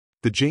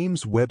The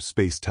James Webb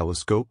Space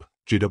Telescope,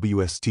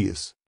 JWST,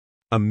 is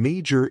a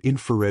major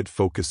infrared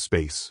focus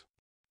space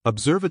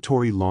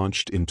observatory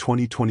launched in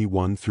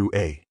 2021 through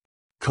a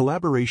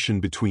collaboration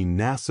between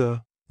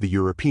NASA, the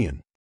European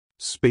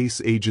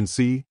Space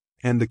Agency,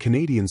 and the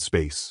Canadian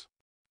Space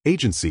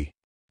Agency.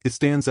 It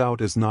stands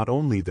out as not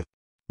only the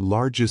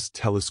largest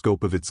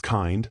telescope of its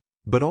kind,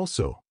 but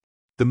also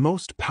the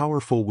most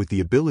powerful, with the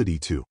ability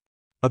to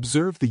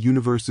observe the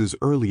universe's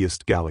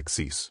earliest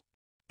galaxies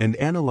and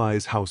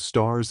analyze how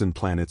stars and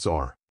planets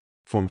are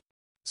formed.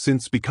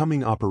 Since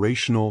becoming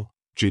operational,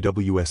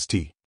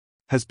 JWST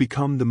has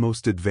become the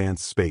most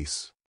advanced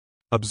space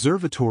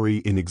observatory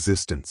in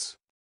existence.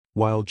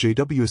 While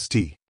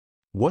JWST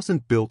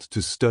wasn't built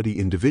to study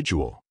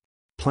individual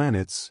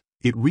planets,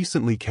 it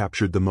recently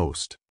captured the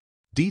most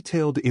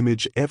detailed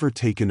image ever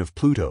taken of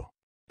Pluto.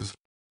 This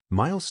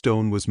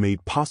milestone was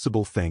made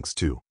possible thanks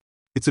to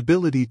its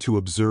ability to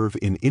observe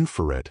in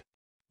infrared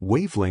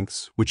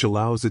wavelengths, which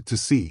allows it to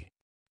see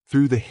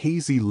through the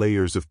hazy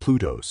layers of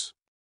Pluto's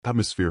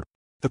atmosphere.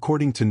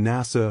 According to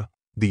NASA,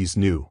 these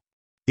new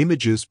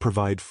images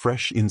provide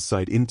fresh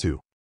insight into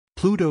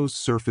Pluto's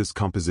surface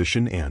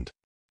composition and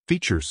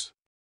features.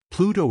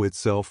 Pluto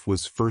itself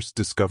was first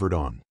discovered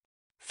on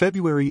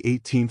February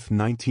 18,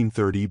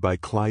 1930 by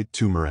Clyde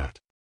Toomer at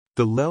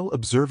the Lell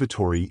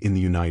Observatory in the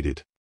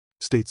United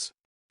States.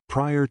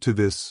 Prior to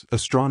this,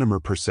 astronomer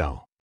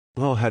Purcell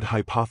Lell had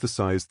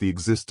hypothesized the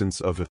existence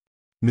of a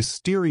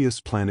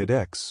mysterious planet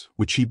X,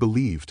 which he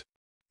believed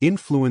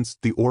influenced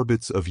the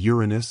orbits of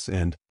Uranus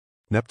and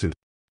Neptune.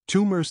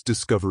 Toomer's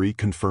discovery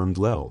confirmed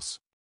Lell's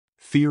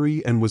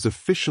theory and was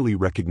officially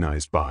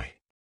recognized by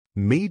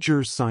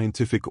major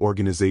scientific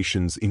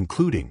organizations,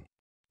 including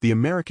the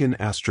American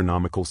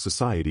Astronomical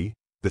Society,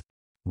 the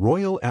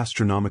Royal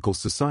Astronomical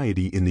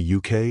Society in the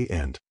UK,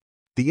 and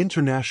the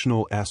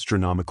International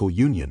Astronomical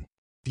Union,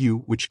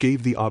 which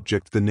gave the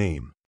object the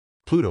name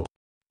Pluto.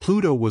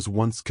 Pluto was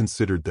once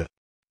considered the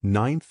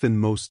ninth and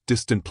most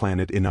distant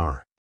planet in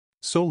our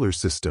solar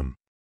system.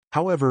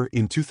 However,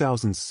 in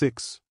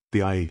 2006, the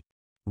IA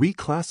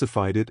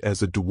reclassified it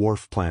as a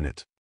dwarf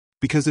planet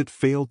because it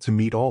failed to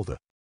meet all the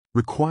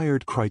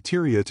required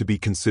criteria to be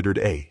considered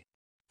a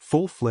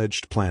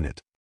full-fledged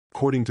planet.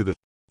 According to the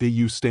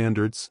EU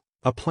standards,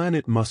 a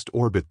planet must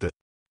orbit the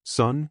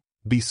Sun,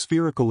 be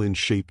spherical in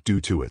shape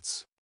due to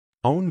its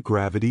own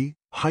gravity,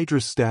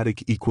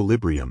 hydrostatic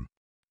equilibrium,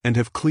 and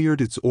have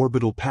cleared its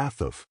orbital path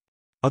of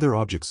other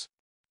objects.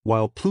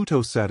 While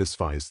Pluto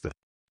satisfies the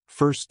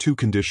first two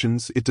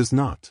conditions, it does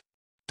not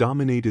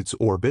dominate its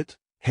orbit,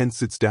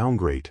 hence its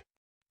downgrade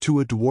to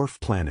a dwarf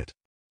planet.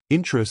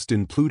 Interest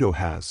in Pluto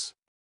has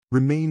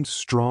remained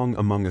strong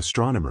among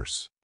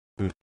astronomers.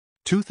 In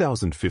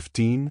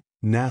 2015,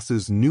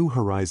 NASA's New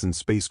Horizons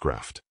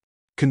spacecraft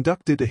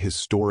conducted a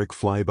historic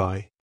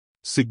flyby,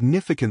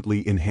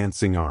 significantly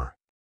enhancing our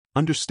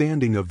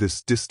understanding of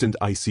this distant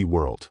icy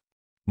world.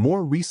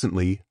 More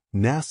recently,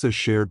 NASA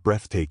shared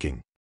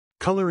breathtaking,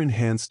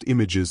 color-enhanced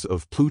images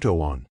of Pluto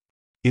on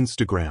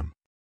Instagram.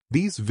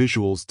 These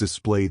visuals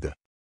display the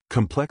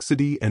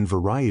complexity and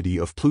variety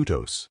of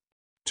Pluto's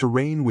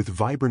terrain, with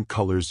vibrant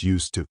colors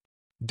used to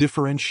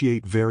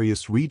differentiate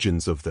various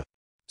regions of the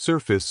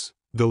surface,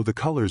 though the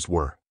colors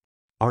were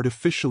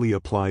artificially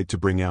applied to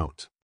bring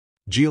out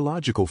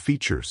geological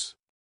features.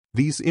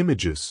 These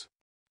images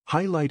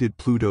highlighted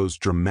Pluto's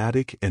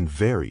dramatic and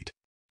varied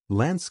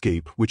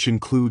landscape, which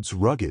includes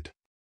rugged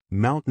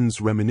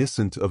mountains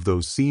reminiscent of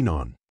those seen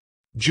on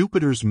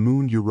Jupiter's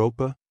moon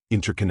Europa,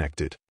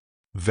 interconnected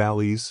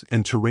valleys,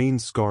 and terrain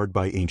scarred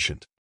by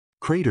ancient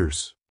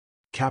craters.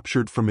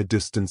 Captured from a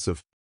distance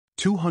of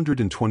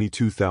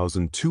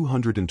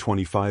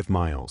 222,225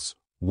 miles,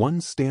 one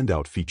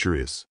standout feature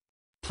is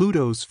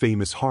Pluto's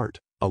famous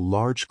heart, a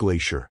large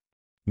glacier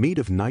made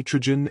of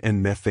nitrogen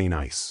and methane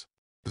ice.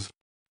 The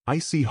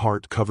icy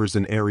heart covers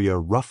an area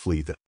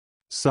roughly the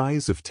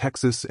size of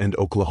Texas and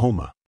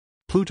Oklahoma.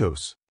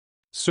 Pluto's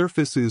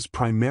surface is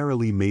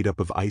primarily made up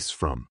of ice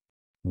from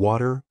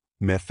water,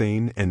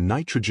 methane, and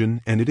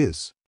nitrogen, and it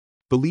is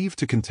believed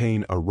to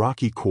contain a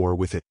rocky core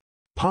with a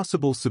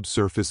possible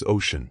subsurface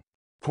ocean.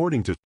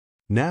 According to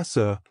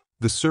NASA,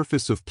 the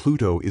surface of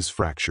Pluto is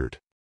fractured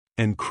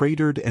and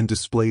cratered and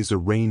displays a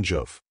range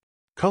of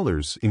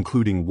colors,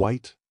 including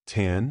white,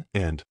 tan,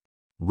 and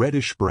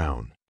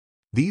reddish-brown.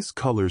 These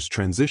colors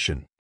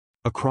transition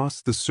across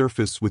the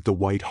surface, with the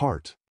white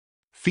heart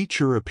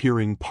feature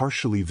appearing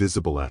partially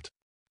visible at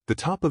the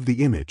top of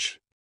the image.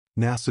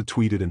 NASA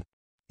tweeted an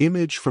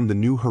image from the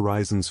New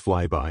Horizons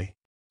flyby,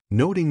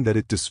 noting that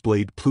it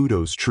displayed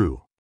Pluto's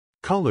true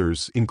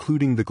colors,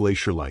 including the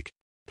glacier-like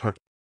part.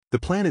 The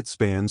planet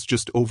spans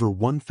just over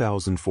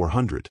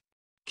 1,400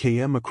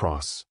 km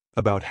across,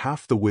 about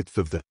half the width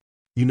of the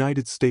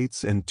United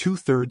States and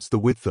two-thirds the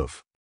width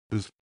of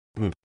the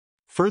Moon.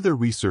 Further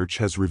research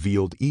has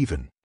revealed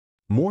even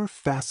more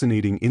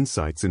fascinating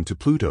insights into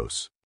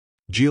Pluto's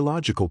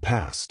geological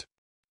past.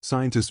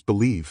 Scientists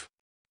believe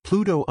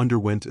Pluto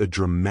underwent a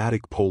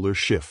dramatic polar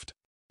shift,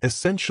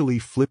 essentially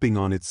flipping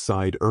on its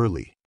side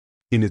early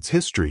in its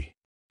history.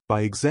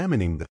 By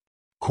examining the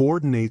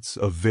coordinates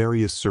of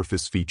various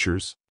surface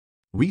features,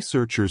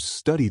 researchers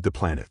studied the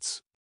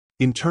planet's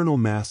internal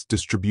mass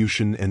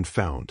distribution and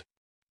found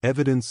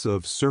evidence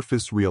of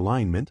surface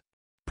realignment,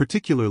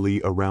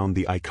 particularly around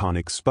the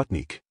iconic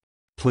Sputnik,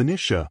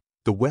 Planitia,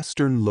 the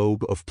western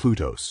lobe of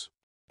Pluto's.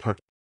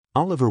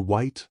 Oliver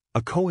White,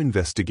 a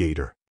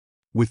co-investigator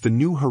with the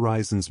New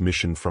Horizons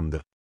mission from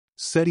the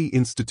SETI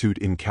Institute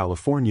in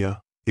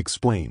California,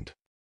 explained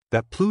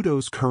that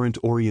Pluto's current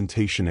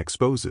orientation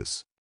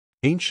exposes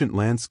ancient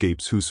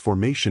landscapes whose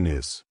formation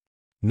is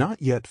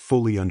not yet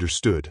fully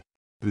understood.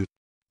 The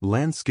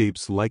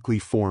landscapes likely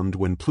formed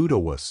when Pluto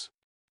was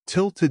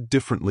tilted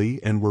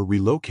differently and were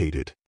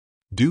relocated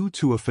due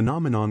to a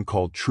phenomenon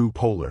called true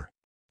polar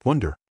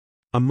wonder.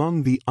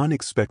 Among the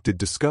unexpected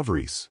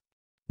discoveries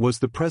was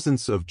the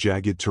presence of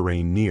jagged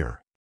terrain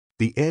near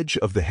the edge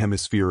of the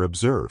hemisphere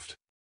observed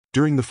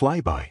during the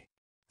flyby.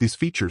 These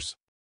features,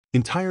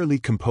 entirely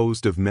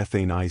composed of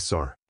methane ice,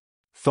 are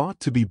thought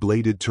to be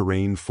bladed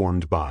terrain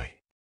formed by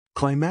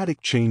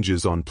climatic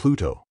changes on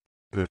Pluto.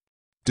 The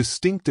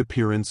distinct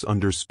appearance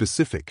under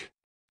specific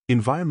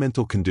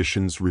environmental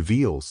conditions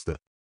reveals the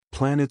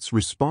planet's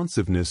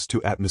responsiveness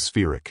to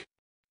atmospheric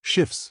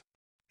shifts.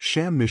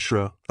 Sham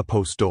Mishra, a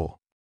postdoctoral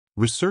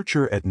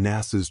researcher at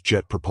NASA's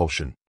Jet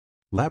Propulsion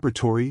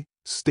Laboratory,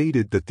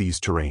 stated that these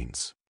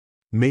terrains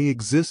may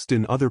exist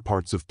in other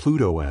parts of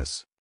Pluto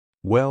as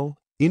well,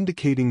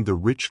 indicating the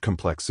rich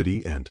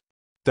complexity and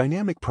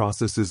dynamic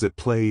processes at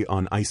play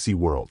on icy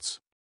worlds.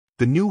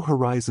 The New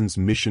Horizons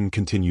mission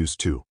continues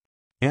to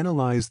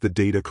analyze the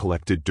data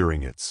collected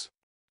during its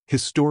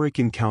historic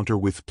encounter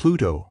with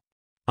Pluto,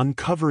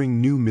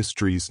 uncovering new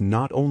mysteries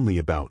not only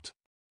about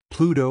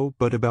Pluto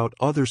but about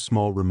other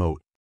small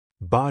remote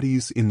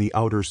bodies in the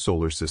outer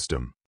solar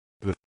system.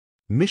 The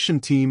mission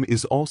team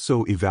is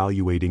also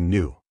evaluating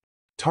new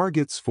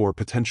targets for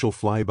potential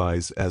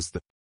flybys as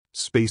the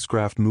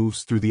spacecraft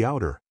moves through the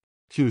outer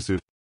hemisphere.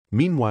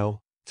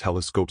 Meanwhile,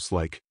 telescopes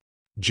like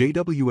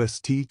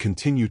JWST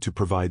continue to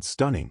provide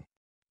stunning,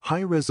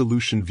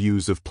 high-resolution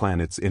views of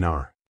planets in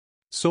our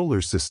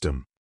solar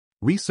system.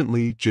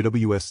 Recently,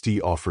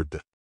 JWST offered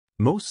the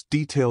most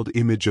detailed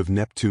image of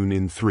Neptune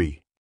in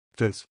 3D.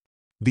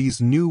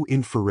 These new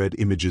infrared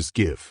images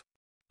give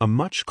a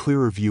much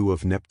clearer view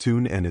of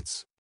Neptune and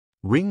its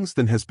rings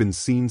than has been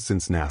seen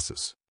since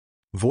NASA's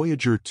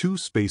Voyager 2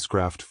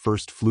 spacecraft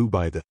first flew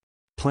by the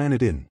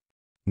planet in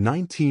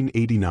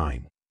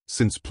 1989.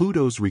 Since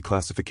Pluto's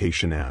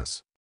reclassification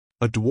as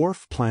a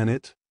dwarf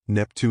planet,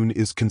 Neptune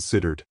is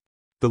considered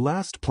the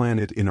last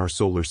planet in our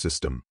solar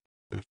system.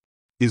 It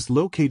is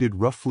located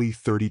roughly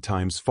 30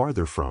 times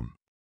farther from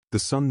the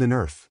Sun than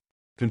Earth.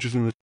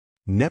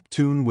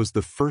 Neptune was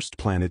the first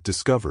planet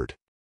discovered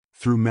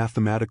through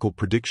mathematical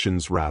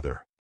predictions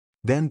rather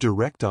than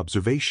direct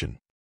observation.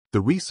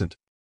 The recent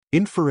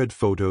infrared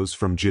photos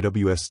from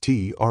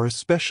JWST are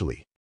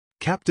especially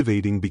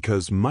captivating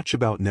because much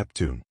about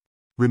Neptune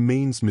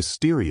remains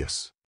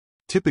mysterious,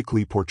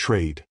 typically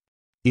portrayed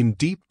in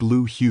deep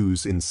blue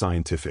hues in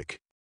scientific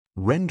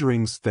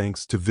renderings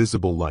thanks to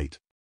visible light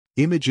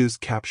images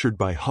captured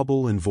by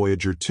Hubble and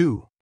Voyager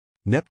 2.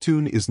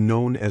 Neptune is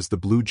known as the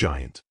blue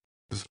giant.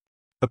 Its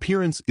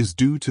appearance is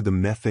due to the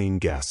methane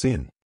gas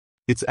in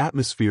its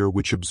atmosphere,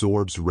 which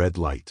absorbs red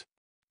light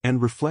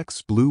and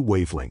reflects blue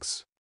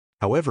wavelengths.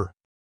 However,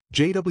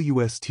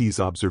 JWST's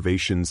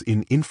observations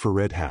in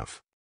infrared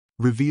have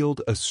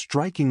revealed a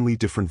strikingly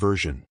different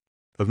version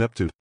of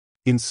Neptune.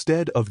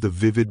 Instead of the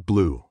vivid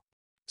blue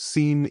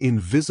seen in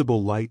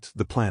visible light,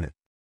 the planet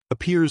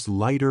appears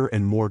lighter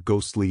and more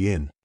ghostly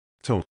in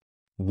tone.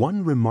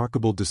 One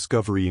remarkable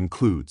discovery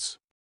includes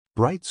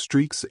bright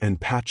streaks and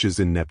patches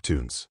in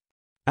Neptune's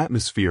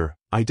atmosphere,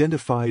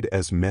 identified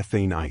as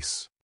methane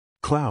ice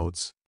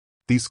clouds.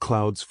 These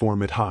clouds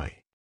form at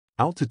high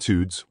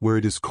altitudes where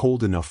it is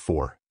cold enough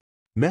for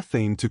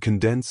methane to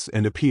condense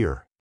and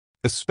appear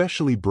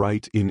especially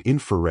bright in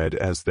infrared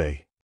as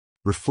they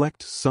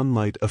reflect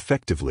sunlight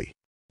effectively.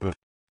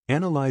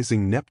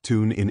 Analyzing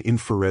Neptune in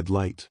infrared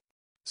light,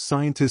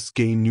 scientists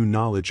gain new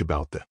knowledge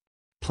about the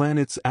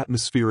planet's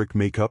atmospheric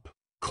makeup,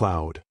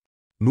 cloud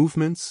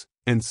movements,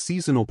 and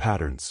seasonal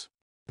patterns.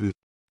 The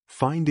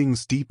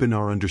findings deepen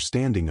our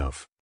understanding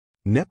of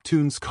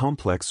Neptune's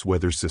complex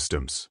weather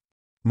systems.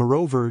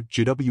 Moreover,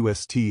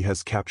 JWST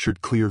has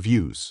captured clear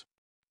views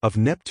of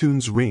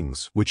Neptune's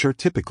rings, which are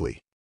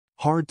typically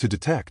hard to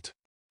detect.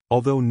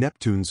 Although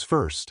Neptune's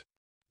first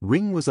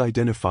ring was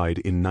identified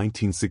in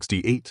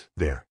 1968,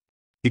 their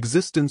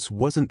existence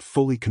wasn't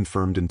fully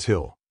confirmed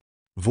until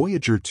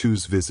Voyager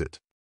 2's visit.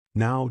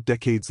 Now,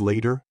 decades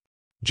later,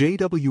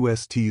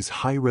 JWST's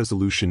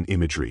high-resolution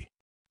imagery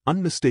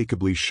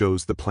unmistakably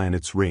shows the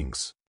planet's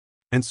rings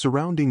and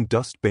surrounding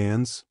dust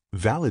bands,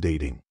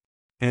 validating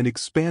and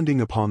expanding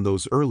upon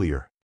those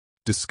earlier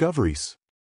discoveries.